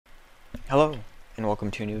Hello, and welcome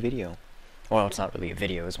to a new video. Well, it's not really a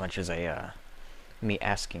video as much as me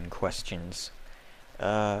asking questions.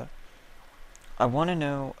 I want to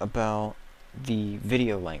know about the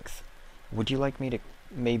video length. Would you like me to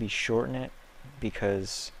maybe shorten it?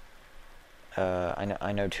 Because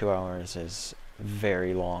I know 2 hours is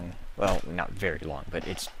very long. Well, not very long, but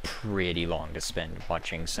it's pretty long to spend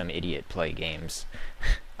watching some idiot play games.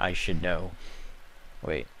 I should know.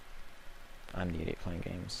 Wait, I'm the idiot playing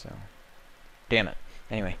games, so... Damn it.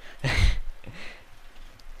 Anyway.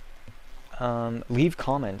 Leave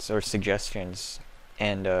comments or suggestions,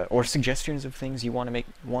 and or suggestions of things you want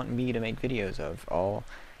me to make videos of.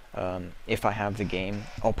 If I have the game,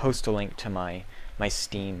 I'll post a link to my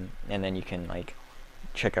Steam, and then you can like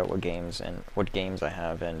check out what games I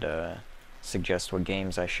have, and suggest what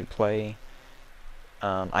games I should play.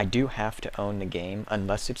 I do have to own the game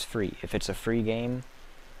unless it's free. If it's a free game,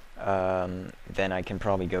 then I can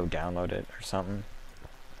probably go download it or something.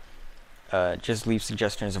 Just leave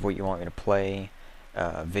suggestions of what you want me to play,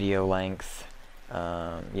 video length,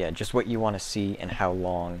 yeah, just what you want to see and how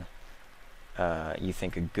long you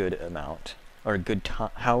think a good amount, or a good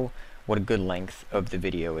time, what a good length of the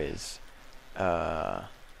video is. Yeah,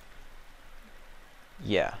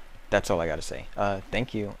 that's all I gotta say.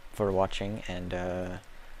 Thank you for watching, and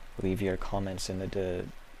leave your comments in the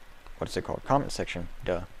what's it called? Comment section.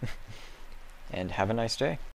 Duh. And have a nice day.